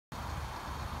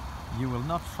You will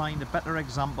not find a better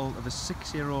example of a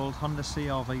 6-year-old Honda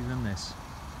CR-V than this.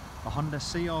 A Honda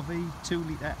CR-V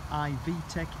 2-litre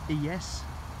vtec ES.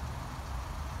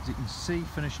 As you can see,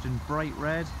 finished in bright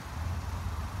red,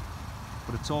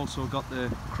 but it's also got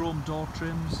the chrome door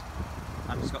trims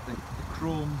and it's got the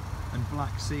chrome and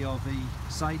black CR-V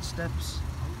side steps.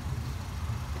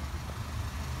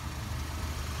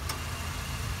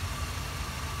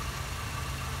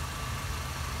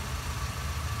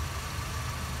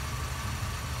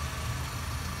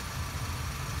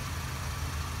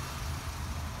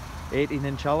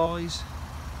 (18-inch) alloys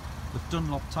with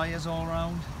Dunlop tyres all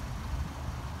round,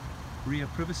 rear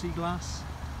privacy glass,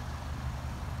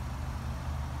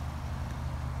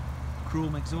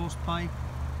 chrome exhaust pipe,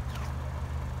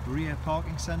 rear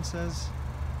parking sensors,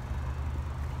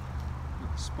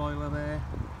 little spoiler there.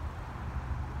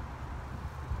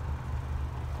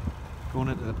 Going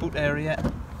into the boot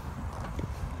area,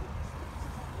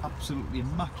 absolutely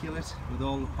immaculate with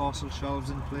all the parcel shelves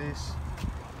in place.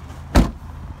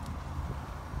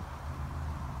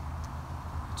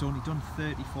 It's only done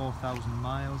 34,000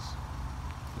 miles.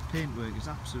 The paintwork is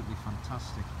absolutely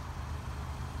fantastic.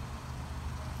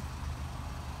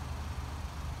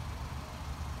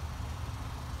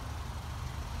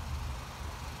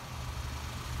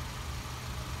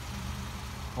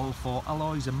 All 4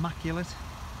 alloys immaculate.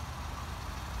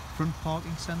 Front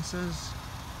parking sensors,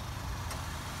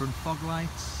 front fog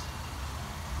lights.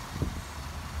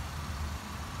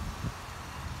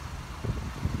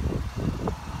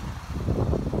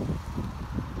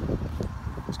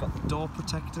 It's got the door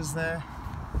protectors there.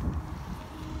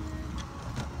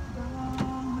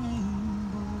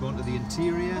 Going to the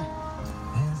interior,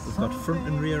 we've got front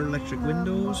and rear electric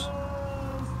windows.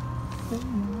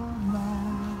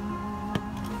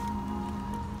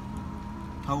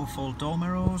 Powerful door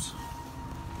mirrors.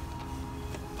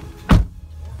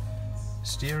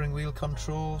 Steering wheel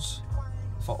controls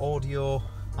for audio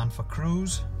and for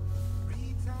cruise.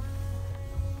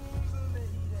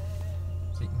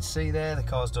 So you can see there the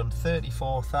car's done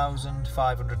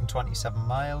 34,527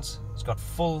 miles. It's got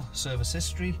full service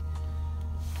history.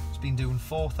 It's been doing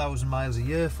 4,000 miles a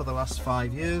year for the last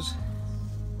 5 years.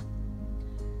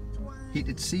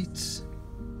 Heated seats,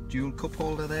 dual cup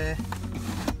holder there,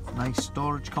 nice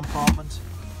storage compartment.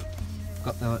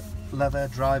 Got the leather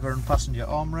driver and passenger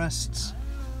armrests,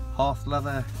 half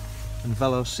leather and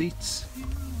velo seats.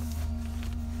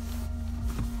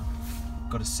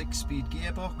 Got a 6-speed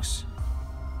gearbox,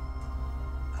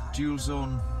 dual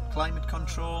zone climate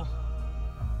control,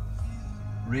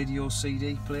 radio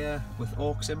CD player with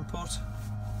aux input.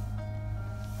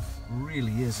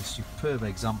 Really is a superb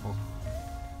example.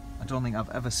 I don't think I've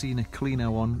ever seen a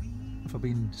cleaner one for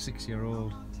being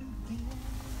 6-year-old.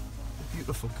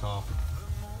 Beautiful car.